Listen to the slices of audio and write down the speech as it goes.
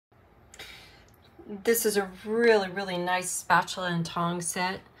This is a really, really nice spatula and tongs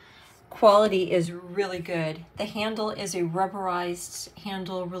set. Quality is really good. The handle is a rubberized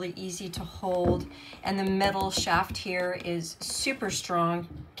handle, really easy to hold, and the metal shaft here is super strong,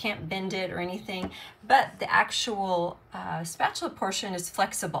 can't bend it or anything, but the actual spatula portion is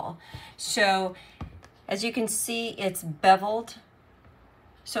flexible. So as you can see, it's beveled,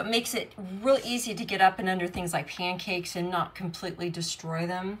 so it makes it real easy to get up and under things like pancakes and not completely destroy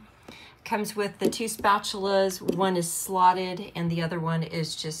them. Comes with the two spatulas. One is slotted and the other one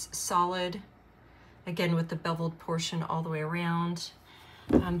is just solid. Again, with the beveled portion all the way around.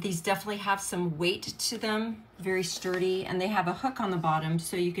 These definitely have some weight to them, very sturdy, and they have a hook on the bottom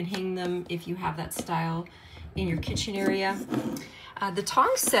so you can hang them if you have that style in your kitchen area. The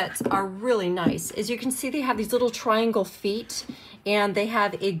tongs sets are really nice. As you can see, they have these little triangle feet and they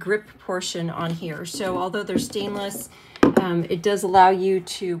have a grip portion on here. So although they're stainless, it does allow you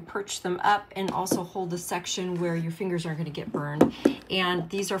to perch them up and also hold the section where your fingers aren't going to get burned. And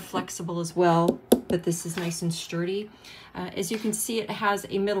these are flexible as well, but this is nice and sturdy. As you can see, it has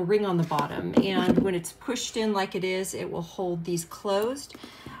a metal ring on the bottom, and when it's pushed in like it is, it will hold these closed.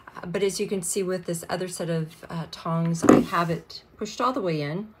 But as you can see with this other set of tongs, I have it pushed all the way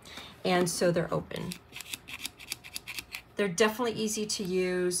in, and so they're open. They're definitely easy to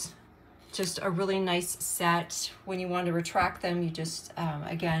use. Just a really nice set. When you want to retract them, you just,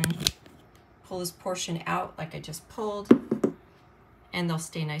 again, pull this portion out like I just pulled, and they'll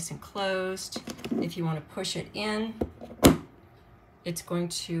stay nice and closed. If you want to push it in, it's going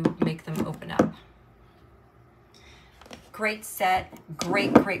to make them open up. Great set,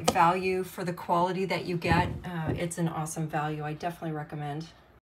 great value for the quality that you get. It's an awesome value. I definitely recommend.